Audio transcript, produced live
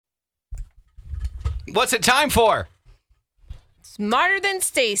What's it time for? Smarter Than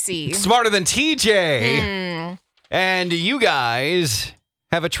Staci. Smarter Than TJ. And you guys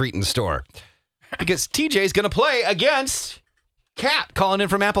have a treat in store. Because TJ's going to play against Kat, calling in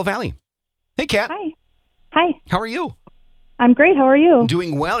from Apple Valley. Hey, Kat. Hi. How are you? I'm great. How are you?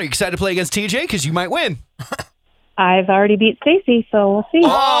 Doing well. Are you excited to play against TJ? Because you might win. I've already beat Staci, so we'll see.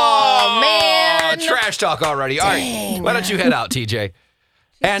 Oh, man. Trash talk already. All right. Why don't you head out, TJ?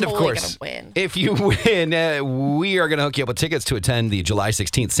 And of course, if you win, we are going to hook you up with tickets to attend the July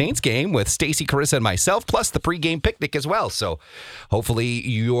 16th Saints game with Staci, Carissa, and myself, plus the pregame picnic as well. So hopefully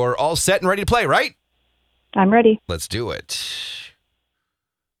you're all set and ready to play, right? I'm ready. Let's do it.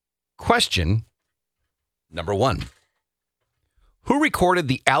 Question number 1. Who recorded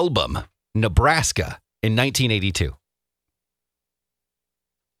the album Nebraska in 1982?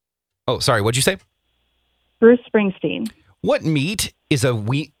 Oh, sorry. What'd you say? Bruce Springsteen. What meat is a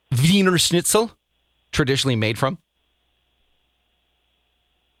Wiener Schnitzel traditionally made from?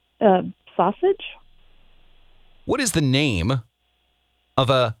 Sausage. What is the name of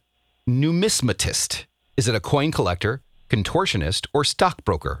a numismatist? Is it a coin collector, contortionist, or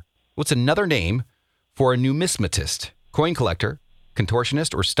stockbroker? What's another name for a numismatist? Coin collector,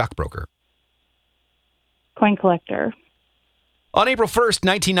 contortionist, or stockbroker? Coin collector. On April 1st,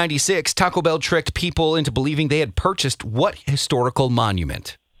 1996, Taco Bell tricked people into believing they had purchased what historical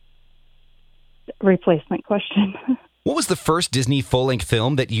monument? Replacement question. What was the first Disney full-length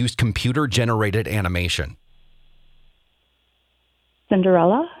film that used computer-generated animation?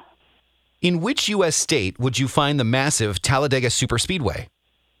 Cinderella. In which U.S. state would you find the massive Talladega Superspeedway?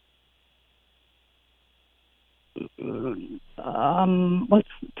 What's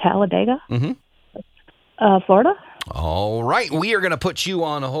Talladega? Mm-hmm. Florida. All right, we are going to put you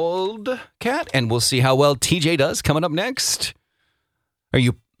on hold, Kat, and we'll see how well TJ does coming up next. Are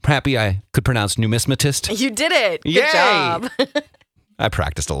you happy I could pronounce numismatist? You did it. Good Yay! job. I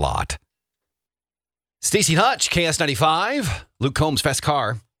practiced a lot. Stacey Hutch, KS95, Luke Combs, Fast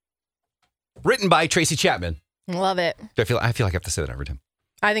Car. Written by Tracy Chapman. Love it. I feel like I have to say that every time.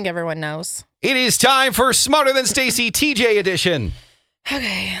 I think everyone knows. It is time for Smarter Than Staci TJ edition.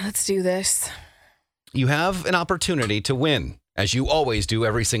 Okay, let's do this. You have an opportunity to win, as you always do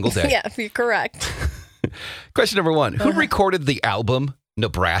every single day. Yeah, you're correct. Question number 1. Who recorded the album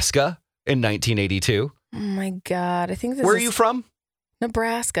Nebraska in 1982? Oh my God. I think this Where are is you from?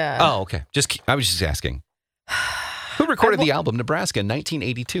 Nebraska. Oh, okay. I was just asking. Who recorded the album Nebraska in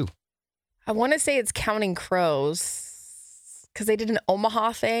 1982? I want to say it's Counting Crows because they did an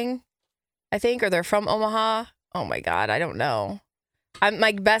Omaha thing, I think, or they're from Omaha. Oh my God. I don't know.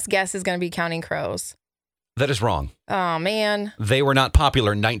 My best guess is going to be Counting Crows. That is wrong. Oh, man. They were not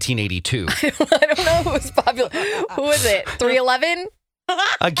popular in 1982. I don't know who was popular. Who was it? 311?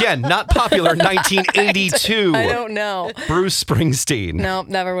 Again, not popular in 1982. I don't know. Bruce Springsteen. Nope,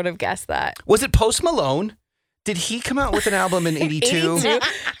 never would have guessed that. Was it Post Malone? Did he come out with an album in 82?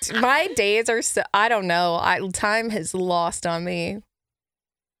 82? My days are so, I don't know. Time has lost on me.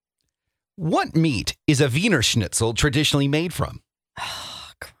 What meat is a Wiener Schnitzel traditionally made from?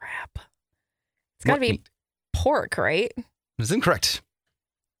 Oh, crap. It's got to be pork, right? That's incorrect.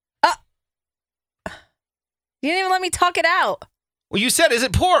 You didn't even let me talk it out. Well, you said, is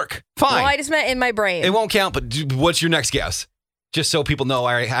it pork? Fine. Well, I just meant in my brain. It won't count, but what's your next guess? Just so people know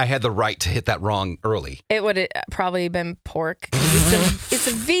I had the right to hit that wrong early. It would have probably been pork. It's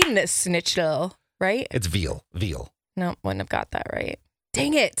a Venus Schnitzel, right? It's veal. Veal. No, wouldn't have got that right.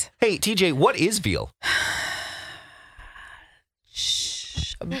 Dang it. Hey, TJ, what is veal?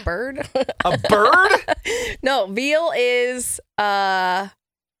 A bird? A bird? No, veal is a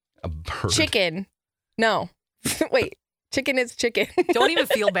bird. Chicken. No. Wait. Chicken is chicken. Don't even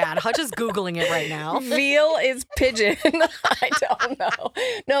feel bad. Hutch is Googling it right now. Veal is pigeon. I don't know.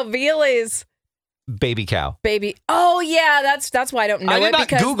 No, veal is baby cow. Baby. Oh, yeah. That's why I don't know I did it not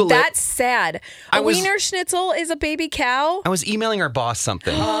because Google that's sad. A was- Wiener Schnitzel is a baby cow. I was emailing our boss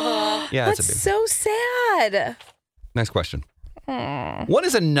something. Yeah, That's it's a baby. so sad. Next question. What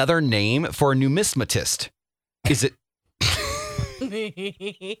is another name for a numismatist? Is it?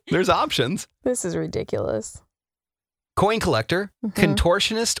 There's options. This is ridiculous. Coin collector,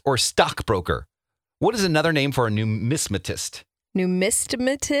 contortionist, or stockbroker? What is another name for a numismatist?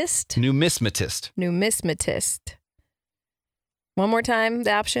 Numismatist? Numismatist. One more time,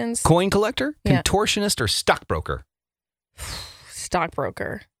 the options. Coin collector, Yeah. contortionist, or stockbroker?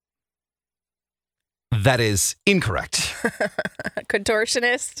 Stockbroker. That is incorrect.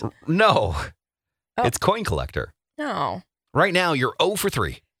 Contortionist? No, Oh. it's coin collector. No. Right now, you're 0 for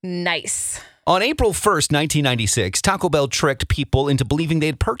 3. Nice. On April 1st, 1996, Taco Bell tricked people into believing they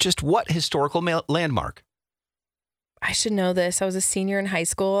had purchased what historical landmark? I should know this. I was a senior in high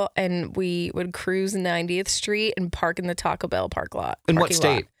school, and we would cruise 90th Street and park in the Taco Bell parking lot. In what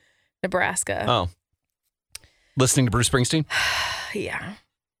state? Nebraska. Oh. Listening to Bruce Springsteen? Yeah.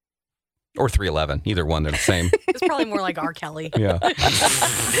 Or 311. Either one, they're the same. It's probably more like R. Kelly. Yeah.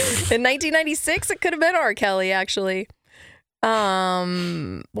 In 1996, it could have been R. Kelly, actually.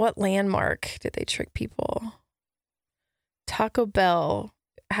 What landmark did they trick people? Taco Bell.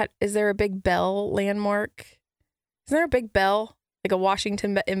 Is there a big bell landmark? Is there a big bell? Like a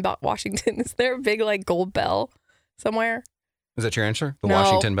Washington, in Washington? Is there a big, like, gold bell somewhere? Is that your answer? The No.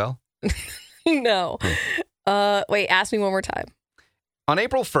 Washington Bell? No. Wait, ask me one more time. On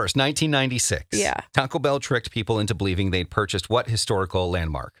April 1st, 1996, Yeah. Taco Bell tricked people into believing they'd purchased what historical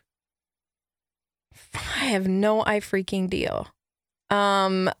landmark? I have no freaking deal.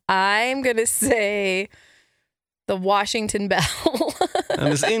 I'm going to say the Washington Bell. That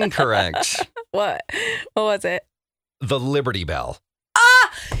is incorrect. What? What was it? The Liberty Bell.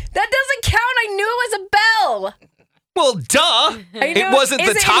 Ah! That doesn't count. I knew it was a bell. Well, duh. It wasn't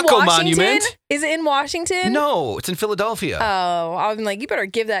the Is it in Taco Washington? Monument. Is it in Washington? No, it's in Philadelphia. Oh, I'm like, you better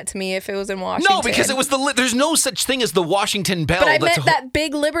give that to me if it was in Washington. No, because it was there's no such thing as the Washington Bell. But I meant that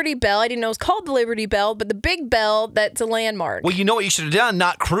big Liberty Bell. I didn't know it was called the Liberty Bell, but the big bell that's a landmark. Well, you know what you should have done?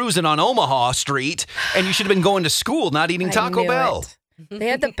 Not cruising on Omaha Street, and you should have been going to school, not eating Taco Bell. They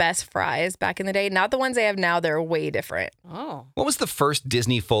had the best fries back in the day. Not the ones they have now. They're way different. Oh. What was the first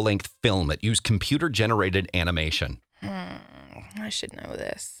Disney full-length film that used computer-generated animation? I should know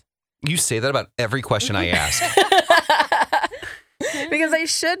this. You say that about every question I ask. Because I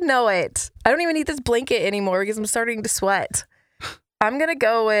should know it. I don't even need this blanket anymore because I'm starting to sweat. I'm going to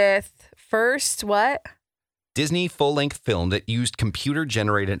go with first what? Disney full-length film that used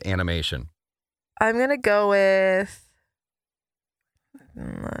computer-generated animation. I'm going to go with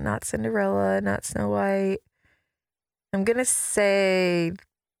not Cinderella, not Snow White. I'm going to say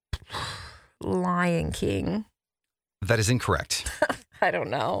Lion King. That is incorrect. I don't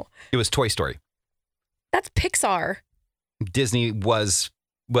know. It was Toy Story. That's Pixar. Disney was,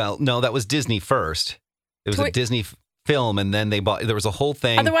 well, no, that was Disney first. It was a Disney film, and then they bought, there was a whole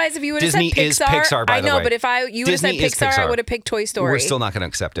thing. Otherwise, if you would have said Pixar. Disney is Pixar, by the way. I know, but if you would have said Pixar, I would have picked Toy Story. We're still not going to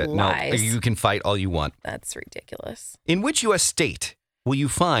accept it. Lies. No, you can fight all you want. That's ridiculous. In which U.S. state will you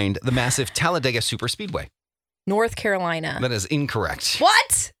find the massive Talladega Superspeedway? North Carolina. That is incorrect.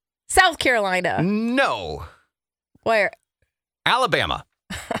 What? South Carolina. No. Where? Alabama.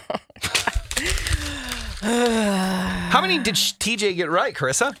 How many did TJ get right,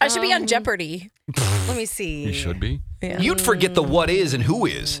 Carissa? I should be on Jeopardy. Let me see. You should be. Yeah. You'd forget the what is and who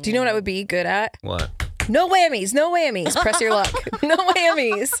is. Do you know what I would be good at? What? No whammies. No whammies. Press your luck. No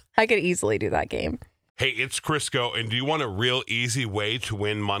whammies. I could easily do that game. Hey, it's Crisco, and do you want a real easy way to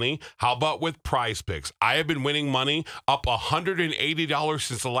win money? How about with Prize Picks? I have been winning money up $180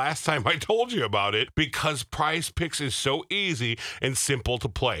 since the last time I told you about it because Prize Picks is so easy and simple to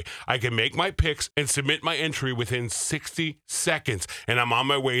play. I can make my picks and submit my entry within 60 seconds, and I'm on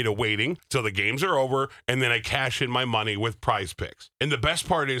my way to waiting till the games are over, and then I cash in my money with Prize Picks. And the best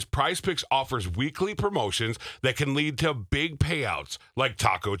part is Prize Picks offers weekly promotions that can lead to big payouts, like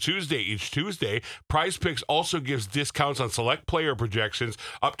Taco Tuesday each Tuesday. Prize Picks also gives discounts on select player projections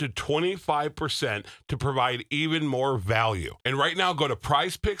up to 25% to provide even more value. And right now, go to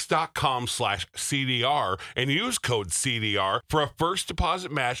prizepicks.com/CDR and use code CDR for a first deposit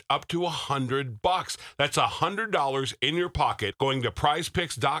match up to $100. That's $100 in your pocket going to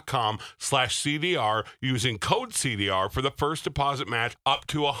prizepicks.com/CDR using code CDR for the first deposit match up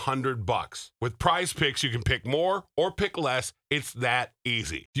to $100. With Prize Picks, you can pick more or pick less. It's that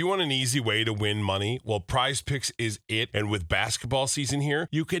easy. Do you want an easy way to win money? Well, Prize Picks is it. And with basketball season here,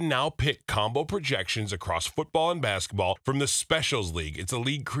 you can now pick combo projections across football and basketball from the Specials League. It's a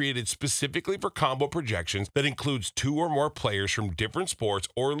league created specifically for combo projections that includes 2 or more players from different sports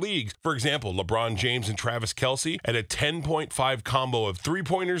or leagues. For example, LeBron James and Travis Kelce at a 10.5 combo of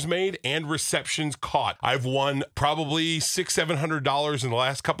 3-pointers made and receptions caught. I've won probably $600-700 in the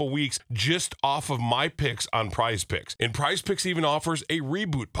last couple weeks just off of my picks on Prize Picks. And Prize Picks even offers a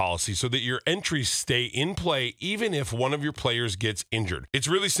reboot policy so that your entries stay in play even if one of your players gets injured. It's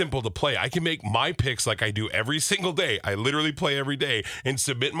really simple to play. I can make my picks like I do every single day. I literally play every day and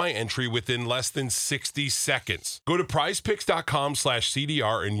submit my entry within less than 60 seconds. Go to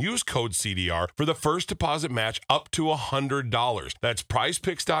prizepicks.com/CDR and use code CDR for the first deposit match up to $100. That's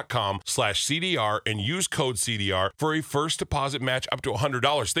prizepicks.com/CDR and use code CDR for a first deposit match up to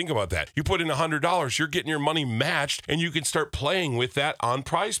 $100. Think about that. You put in $100, you're getting your money matched and you can start start playing with that on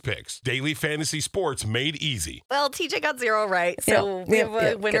Prize Picks. Daily fantasy sports made easy. Well, TJ got 0 right, so we have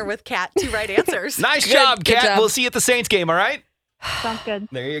a winner with Kat, 2 right answers. Nice job, Good Kat. job. We'll see you at the Saints game, all right? Sounds good.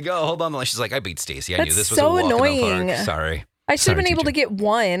 There you go. Hold on. She's like, I beat Staci. I knew That's this was so a walk in the annoying. park. Sorry. I should have been able to get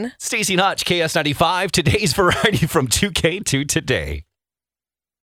 1. Staci Hutch, KS95, today's variety from 2K to today.